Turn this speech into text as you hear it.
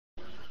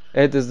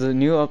Hey, does the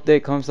new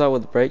update comes out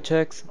with brake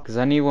checks? Cause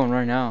I need one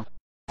right now.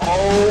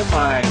 Oh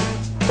my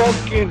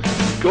fucking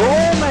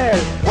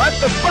Gomez! What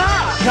the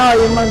fuck? No,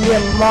 you must be a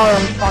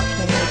moron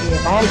fucking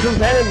idiot. I'm just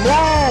saying,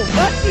 move!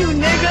 Fuck you,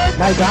 nigga!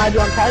 My god,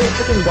 you're probably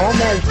fucking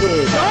Gomez,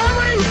 dude.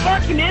 Sorry, you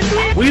fucking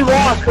idiot! We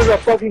lost because of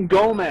fucking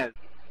Gomez.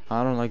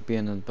 I don't like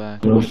being in the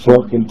back. You're a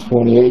fucking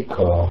 28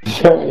 car.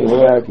 Is there any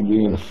way I can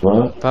be in the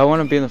front? If I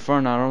want to be in the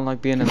front, I don't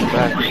like being in the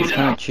back. It's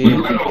kind of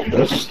cheating.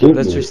 That's stupid.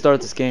 Let's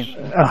restart this game.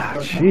 Ah,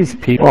 jeez,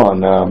 people. Come on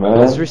now, man.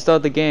 Let's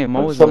restart the game.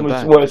 I'm always in the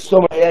back. When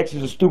somebody asks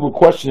you a stupid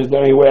question, is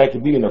there any way I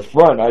can be in the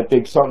front? I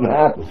think something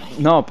happened.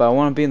 No, but I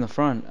want to be in the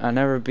front. I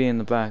never be in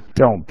the back.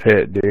 Don't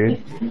pit,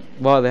 dude.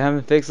 Wow, they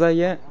haven't fixed that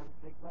yet?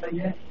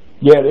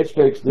 Yeah, they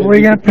fixed it. What are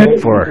you gonna pit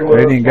for?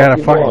 They didn't got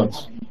a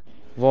fucking...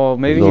 Well,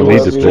 maybe No he need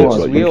wants to to pit, change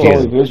his but you It's wheels.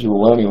 only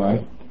visual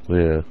anyway.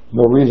 Yeah.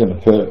 No reason to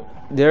pit.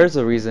 There's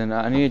a reason.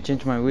 I need to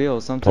change my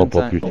wheels. Sometimes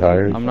Pump up your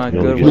tires. I'm not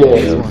You good know, with Yeah,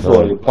 these you ones.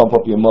 saw you pump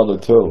up your mother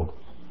too.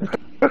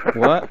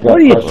 What? What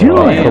are you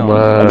doing? Damn. Come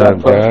on,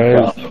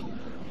 guys.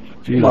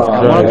 Jesus I I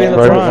Christ. want to be in the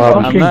Right, front.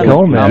 I'm fucking not,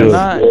 Gomez.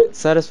 I'm not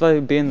satisfied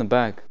with being in the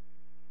back.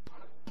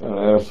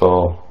 That's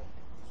all.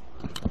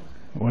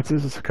 What's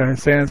this guy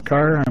saying in his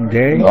car? I'm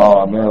gay?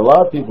 Oh man, a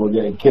lot of people are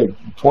getting kicked.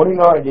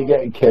 29, you're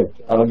getting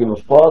kicked. I don't give a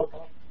fuck.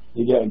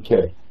 You're getting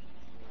kicked.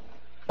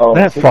 Oh,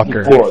 That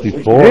fucker.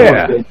 64.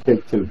 Yeah. Getting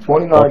kicked too.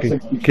 29, Fucking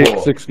 64. kick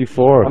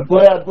 64. I'm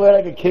glad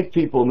I can kick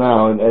people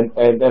now and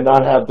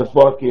not have the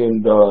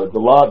fucking the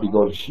lobby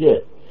go to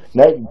shit.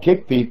 Now you can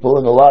kick people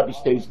and the lobby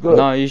stays good.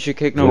 No, you should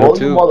kick So number all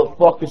you 2.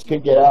 motherfuckers can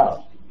get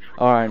out.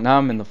 Alright, now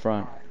I'm in the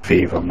front.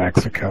 Viva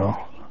Mexico.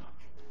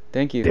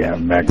 Thank you.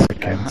 Damn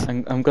Mexicans.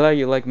 I'm glad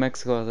you like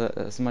Mexico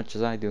as much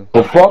as I do.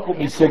 Well, fuck with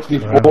me,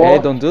 64. Hey,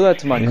 don't do that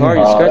to my car.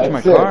 You scratched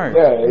my That's it. car.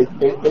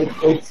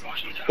 Yeah,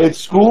 it's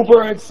Scuba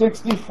and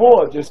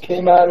 64 just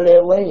came out of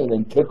their lane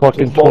and took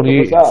Fucking both of us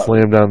 28 out.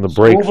 slammed down the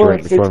brakes Scuba right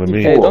in and front of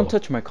me. 64. Hey, don't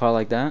touch my car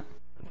like that.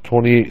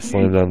 28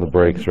 slammed down the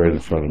brakes right in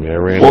front of me. I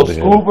ran Well,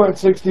 into him. Scuba and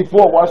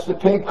 64. Watch the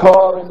pink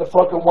car and the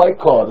fucking white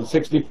car. The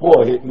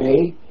 64 hit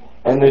me,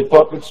 and the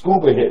fucking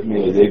Scuba hit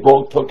me. They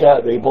both took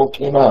out. They both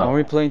came Are out.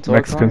 we playing toy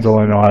Mexicans cars?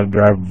 only know how to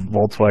drive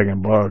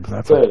Volkswagen Bugs.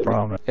 That's what the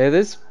problem is. Hey,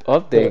 this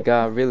update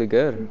got really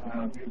good.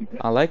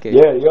 I like it.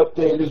 Yeah, the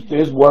update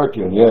is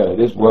working. Yeah, it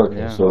is working.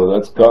 Yeah. So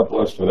that's God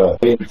bless for that.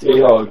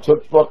 It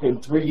took fucking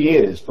 3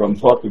 years from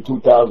fucking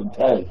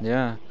 2010.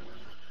 Yeah.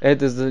 Hey,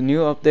 does the new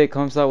update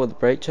comes out with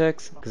brake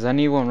checks? Cause I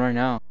need one right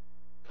now.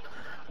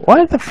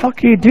 Why the fuck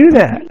do you do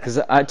that? Cause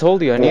I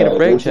told you I need a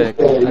brake check.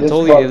 I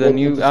told you the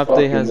new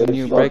update has a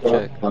new brake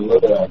check.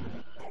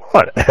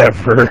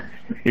 Whatever.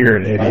 You're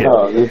an idiot.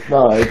 No, it's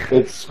not.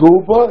 It's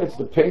Scuba, it's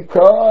the pink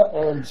car,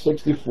 and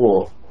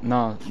 64.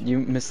 No, you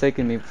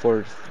mistaken me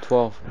for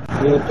 12.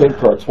 Yeah, the pink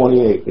car,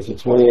 28. It's a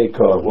 28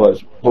 car. It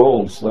was.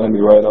 Boom, slammed me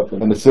right up.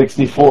 And the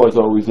 64 is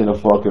always in a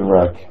fucking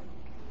wreck.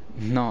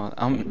 No,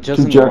 I'm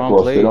just Two in the wrong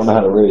jerk-offs, they don't know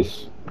how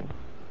place. to race.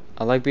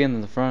 I like being in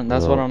the front.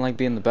 That's what I don't like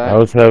being in the back. I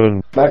was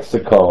having...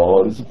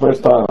 Mexico. This is the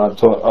first time I've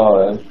taught.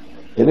 Oh,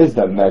 it is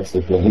that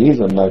Mexican. He's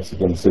a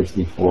Mexican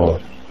 64.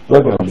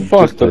 Look at him.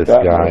 Fuck Just took this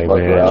that guy,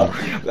 motherfucker man.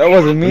 out. That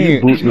wasn't me.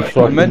 You boot the I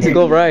fucking- meant to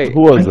go right.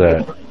 Who was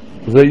that?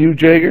 Was that you,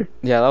 Jagger?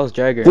 Yeah, that was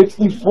Jagger.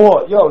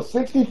 64. Yo,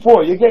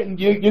 64. You're getting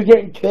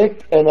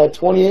kicked, and that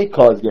 28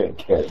 car's getting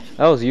kicked.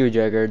 That was you,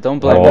 Jagger. Don't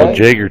blame Oh, me.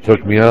 Jagger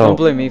took me Don't out.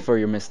 blame me for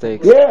your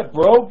mistakes. Yeah,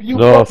 bro. You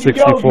No, fucking-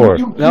 64.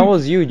 That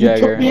was you, You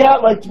Jagger. took me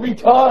out like 3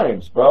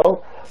 times,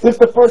 bro. This is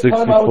the first time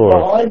I 64. was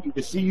behind you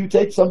to see you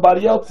take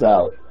somebody else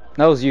out.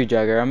 That was you,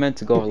 Jagger. I meant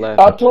to go left.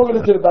 I'm talking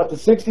about the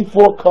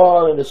 64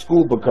 car and the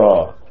Scuba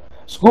car.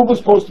 Scuba's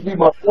supposed to be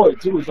my boy,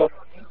 too. He's up.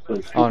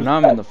 Oh, now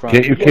I'm in the front.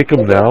 Can't you kick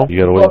him now? You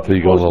gotta wait until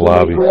you go in the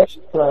lobby. I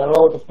don't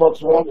know what the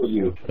fuck's wrong with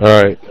you.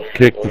 Alright,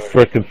 kick the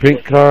frickin'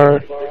 pink car.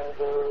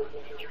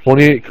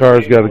 28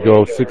 cars gotta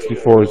go.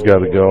 64's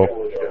gotta go.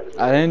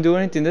 I didn't do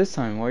anything this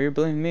time. Why are you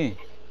blaming me?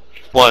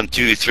 1,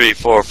 2, 3,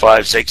 4,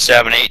 5, 6,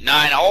 7, 8,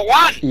 9, oh,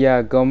 1!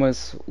 Yeah,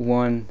 Gomez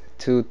 1,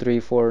 2, 3,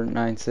 4,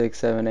 9, 6,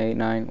 7, 8,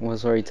 9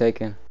 was already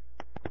taken.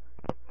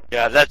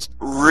 Yeah, that's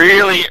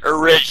really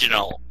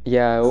original.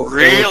 Yeah, it was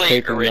Really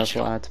taken. That's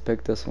original. why I had to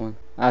pick this one.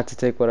 I had to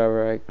take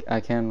whatever I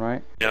can,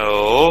 right?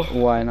 No,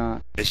 Why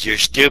not? because you're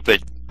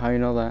stupid. How you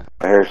know that?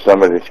 I hear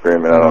somebody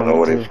screaming. I don't know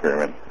what he's Too.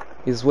 screaming.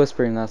 He's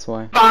whispering, that's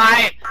why.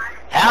 Bye!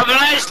 Have a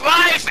nice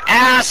life,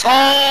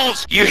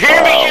 assholes! You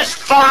hear me just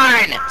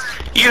fine!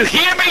 You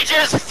hear me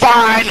just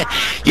fine!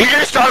 You're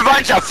just a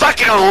bunch of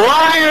fucking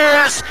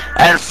liars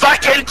and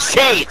fucking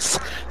cheats!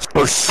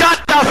 So shut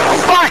the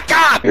fuck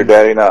up! Your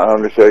daddy not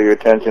home to show you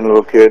attention,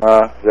 little kid?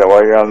 Huh? Is that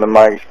why you're on the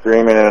mic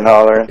screaming and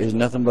hollering? Is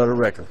nothing but a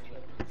wrecker.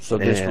 So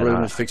this Yeah.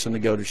 room is fixing to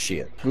go to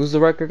shit. Who's the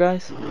wrecker,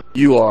 guys?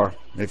 You are,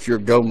 if you're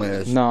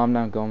Gomez. No, I'm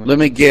not Gomez. Let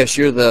me guess,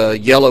 you're the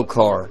yellow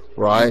car,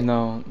 right?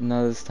 No,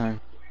 not this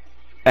time.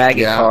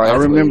 Yeah, I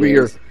remember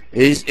your...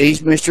 He's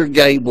Mr.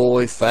 Gay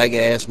Boy,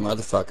 fag-ass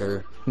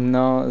motherfucker.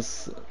 No,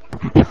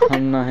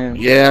 I'm not him.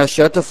 Yeah,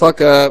 shut the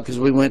fuck up, because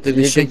we went through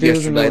this You're shit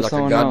confusing me yesterday with like a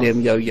someone goddamn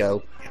else.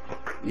 yo-yo.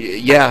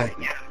 Yeah,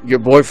 your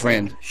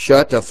boyfriend.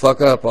 Shut the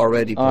fuck up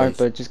already, please. Alright,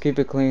 but just keep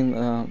it clean.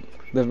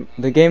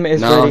 The game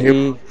is No, rated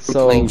here E,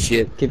 so clean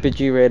shit. keep it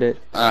G-rated.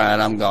 Alright,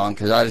 I'm gone,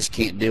 because I just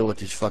can't deal with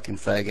this fucking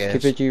fag ass.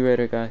 Keep it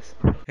G-rated, guys.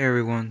 Hey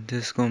everyone,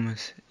 this is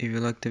Gomez. If you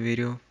liked the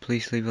video,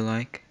 please leave a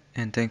like,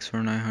 and thanks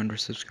for 900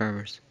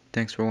 subscribers.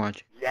 Thanks for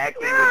watching.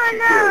 Exactly what you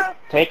do.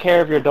 Take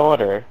care of your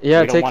daughter.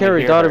 Yeah, We don't take wanna care of hear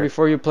your daughter her.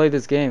 before you play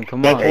this game.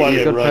 Come on, Hey, be a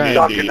you good parent.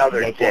 suck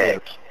another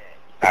dick.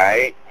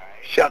 Alright?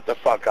 Shut the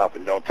fuck up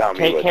and don't tell me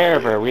Take what care to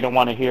of do. her. We don't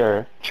want to hear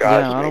her.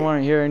 Trust Yeah, I me. don't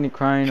want to hear any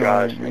crying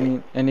Trust or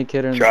me. any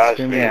kid in Trust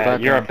screaming me. in the Yeah,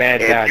 background. you're a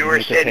bad If dad. you were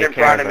need to sitting take in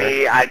care front of her.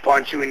 me, I'd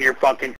punch you in your fucking